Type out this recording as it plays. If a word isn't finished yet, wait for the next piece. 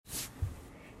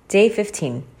Day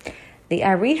 15. The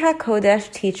Ari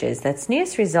HaKodesh teaches that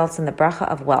tznius results in the bracha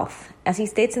of wealth. As he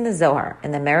states in the Zohar,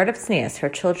 in the merit of tznius, her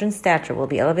children's stature will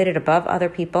be elevated above other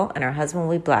people, and her husband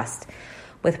will be blessed,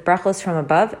 with brachos from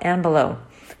above and below,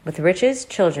 with riches,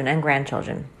 children, and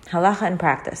grandchildren. Halacha and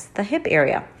practice. The hip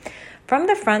area. From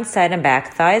the front, side, and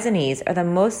back, thighs and knees are the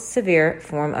most severe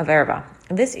form of erva.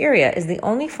 This area is the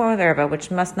only form of erva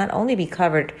which must not only be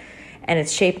covered and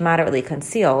its shape moderately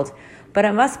concealed, but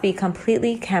it must be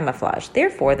completely camouflaged.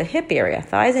 Therefore, the hip area,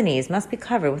 thighs and knees, must be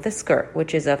covered with a skirt,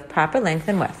 which is of proper length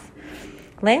and width.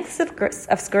 Lengths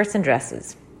of skirts and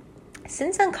dresses.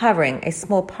 Since uncovering a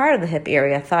small part of the hip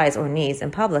area, thighs or knees,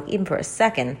 in public, even for a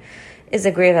second, is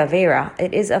a grave avera,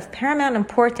 it is of paramount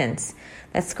importance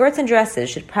that skirts and dresses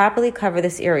should properly cover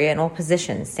this area in all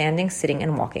positions, standing, sitting,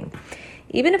 and walking.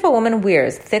 Even if a woman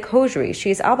wears thick hosiery,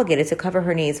 she is obligated to cover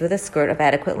her knees with a skirt of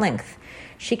adequate length.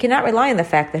 She cannot rely on the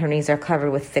fact that her knees are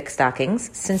covered with thick stockings,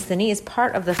 since the knee is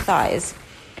part of the thighs,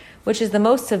 which is the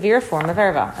most severe form of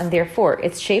erva, and therefore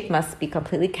its shape must be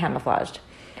completely camouflaged.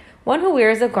 One who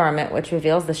wears a garment which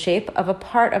reveals the shape of a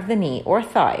part of the knee or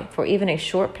thigh for even a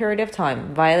short period of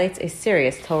time violates a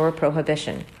serious Torah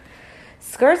prohibition.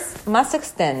 Skirts must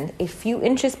extend a few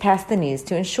inches past the knees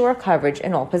to ensure coverage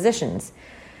in all positions.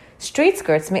 Straight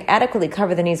skirts may adequately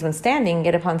cover the knees when standing,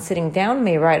 yet upon sitting down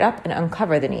may ride up and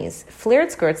uncover the knees.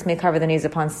 Flared skirts may cover the knees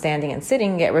upon standing and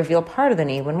sitting, yet reveal part of the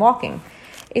knee when walking.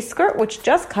 A skirt which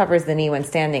just covers the knee when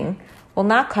standing will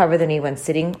not cover the knee when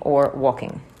sitting or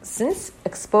walking. Since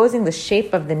exposing the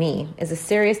shape of the knee is a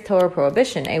serious Torah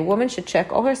prohibition, a woman should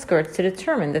check all her skirts to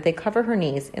determine that they cover her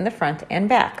knees in the front and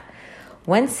back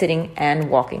when sitting and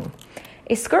walking.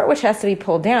 A skirt which has to be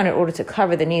pulled down in order to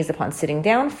cover the knees upon sitting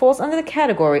down falls under the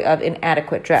category of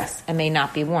inadequate dress and may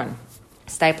not be worn.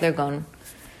 Stipler Gon.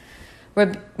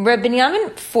 Reb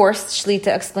Binyamin Forst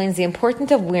Shlita explains the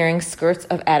importance of wearing skirts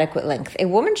of adequate length. A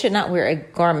woman should not wear a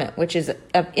garment which is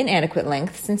of inadequate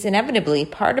length, since inevitably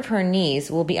part of her knees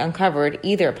will be uncovered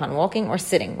either upon walking or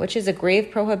sitting, which is a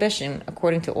grave prohibition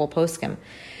according to all poskim.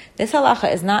 This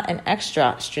halacha is not an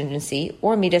extra stringency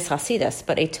or midas chasidus,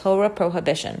 but a Torah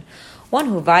prohibition. One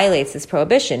who violates this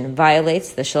prohibition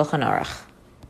violates the Shulchan Aruch.